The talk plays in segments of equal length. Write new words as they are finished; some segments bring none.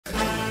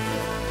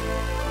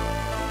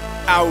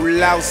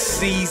Outlaw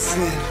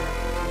season.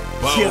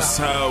 Boss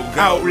hog,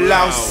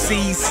 Outlaw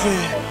season.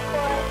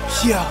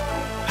 Yeah,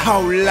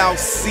 outlaw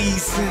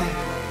season.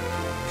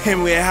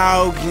 And we're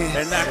hogging.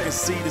 And I can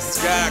see the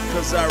sky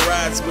cause I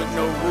rides with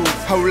no roof.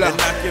 Hold up.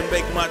 And I can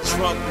make my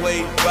trunk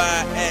wave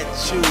by at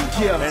you.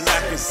 Yeah. And I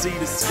can see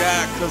the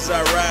sky cause I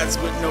rides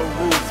with no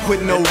roof.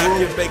 With no and roof.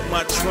 I can make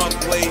my trunk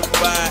wave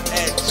by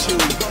at you.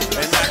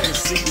 And I can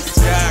see the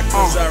sky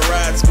cause I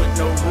rides with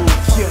no roof.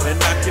 Yeah. And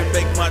I can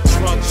make my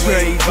trunk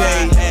Dre wave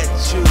by Day at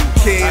you.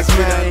 Kez, I get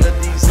man. under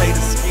these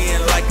haters'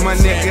 skin like My a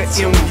nigga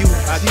tattoo. M.U.G.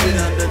 I get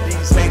under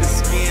these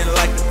haters' skin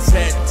like a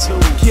tattoo.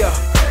 Yeah.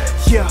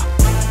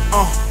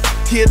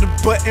 Hit the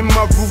button,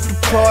 my roof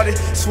departed.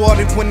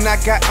 Swatted when I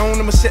got on,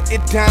 I'ma shut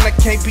it down. I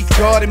can't be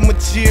guarded, my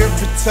cheer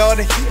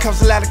retarded.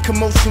 Cause a lot of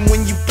commotion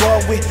when you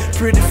ball with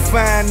pretty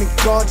fine and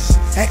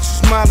gorgeous actors,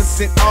 models,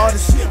 and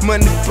artists.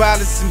 Money,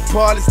 bottles, and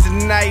parties.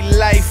 The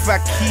nightlife, I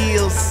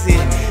kills it.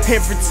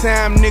 Every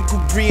time, nigga,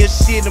 real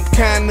shit. I'm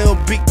kinda a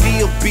big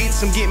deal,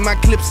 bitch. I'm getting my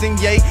clips in,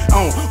 yay,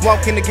 on.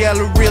 Walking the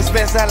gallery real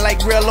fast, I like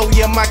Rello,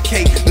 yeah, my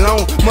cake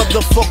long.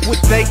 Motherfuck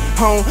what they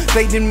home.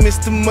 They didn't miss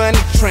the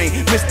money train.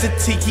 Mr.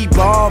 Tiki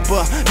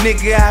Barber.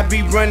 Nigga, I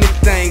be running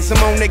things.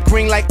 I'm on that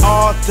green like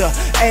Arthur.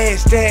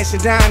 Ash dashing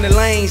down the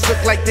lanes.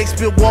 Look like they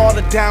spill water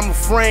down my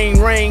frame.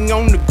 Rain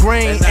on the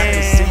grain. And I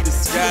can see the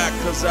sky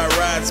cause I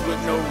rides with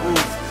no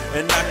roof.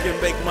 And I can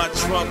make my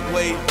trunk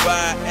wave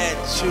by at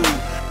you.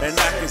 And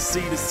I can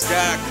see the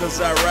sky cause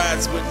I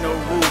rides with no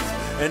roof.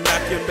 And I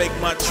can make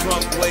my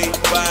trunk wave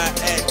by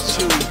at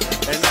you.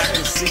 And I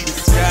can see the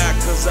sky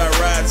cause I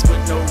rides with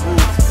no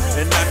roof.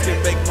 And I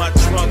can make my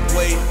trunk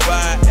wave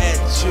by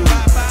at you.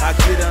 I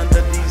get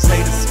under these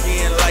haters'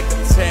 skin like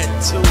a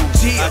tattoo.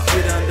 I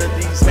get under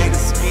these haters'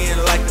 skin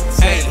like a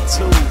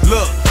tattoo.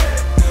 Look,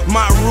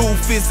 my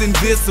roof is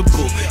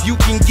invisible. You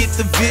can get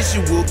the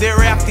visual.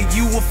 Thereafter,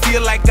 you will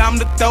feel like I'm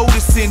the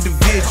throatest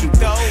individual.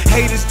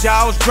 Haters'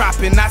 jaws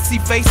dropping. I see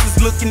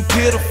faces looking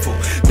pitiful.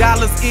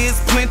 Dollars is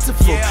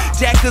plentiful.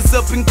 Jackers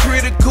up in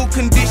critical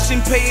condition.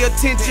 Pay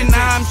attention.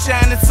 I'm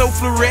shining so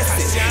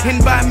fluorescent.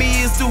 And by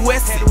me is the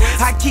Westin.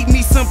 I keep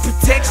me some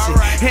protection.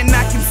 And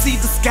I can see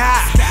the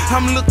sky.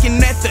 I'm looking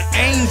at the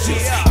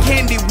angels.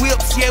 Candy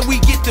whips. Yeah, we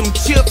get them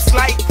chips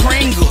like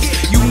Pringles.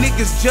 You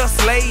niggas just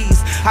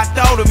lays. I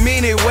thought a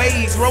minute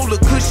ways. Roll a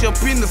kush up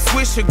in the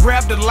swisher,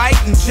 grab the light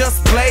and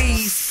just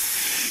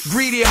blaze.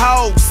 Greedy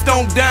hogs,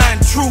 stone dying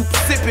troop,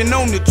 sipping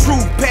on the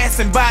truth,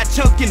 passing by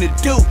chunking the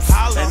dupes.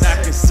 And I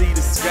can see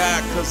the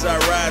sky cause I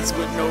rides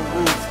with no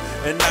roof.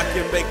 And I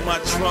can make my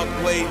trunk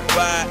wave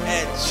by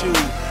at you.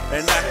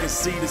 And I can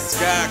see the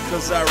sky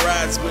cause I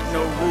rides with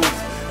no roof.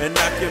 And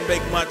I can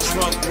make my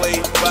trunk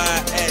wave by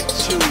at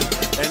you.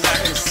 And I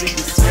can see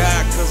the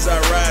sky cause I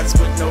rides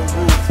with no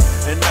roof.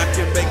 And I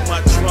can make my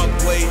trunk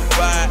wave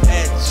by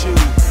at you.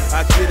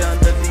 I get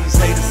under these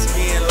haters'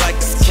 skin like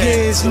a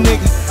Kez, tattoo.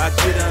 nigga. I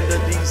get under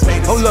these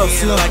haters' Hold up,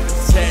 skin slow. like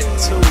a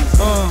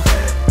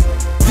tattoo.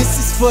 This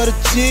is for the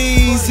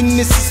G's and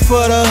this is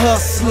for the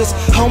hustlers.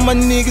 All my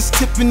niggas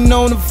tipping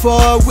on the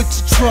bar with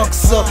your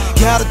trunks up.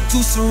 Got a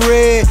deuce of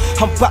red,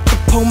 I'm about to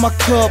pull my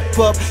cup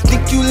up.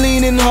 Think you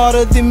leaning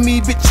harder than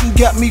me, bitch, you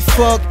got me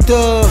fucked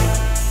up.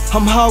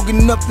 I'm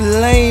hogging up the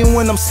lane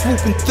when I'm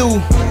swooping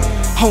through.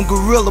 On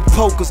gorilla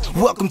pokers,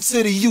 welcome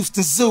to the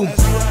Houston Zoo.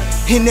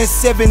 In that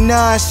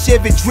 7.9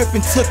 Chevy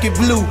dripping, took it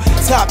blue.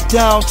 Top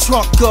down,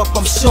 trunk up,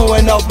 I'm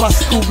showing off my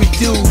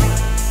Scooby-Doo.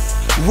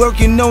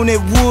 Working on that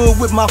wood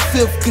with my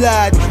fifth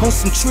glide. On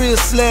some trill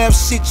slab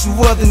shit, you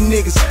other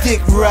niggas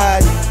dick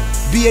riding.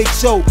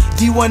 BHO,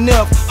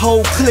 D1F,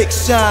 whole clique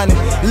shining.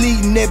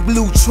 Leading that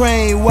blue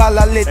train while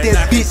I let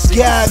that bitch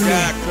guide me.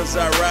 Cause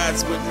I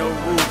rides with no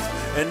roof.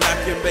 And I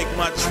can make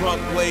my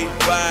trunk wave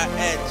by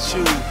at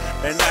you.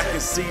 And I can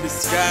see the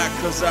sky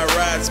cause I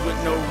rides with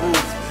no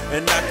roof.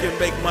 And I can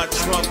make my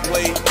trunk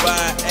wave by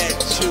at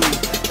you.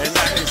 And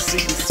I can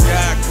see the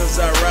sky cause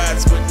I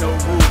rides with no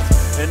roof.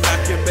 And I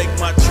can make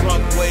my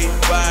trunk wave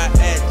by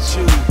at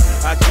you.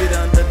 I get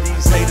under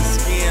these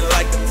haters' skin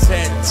like a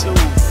tattoo.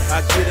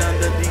 I get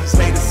under these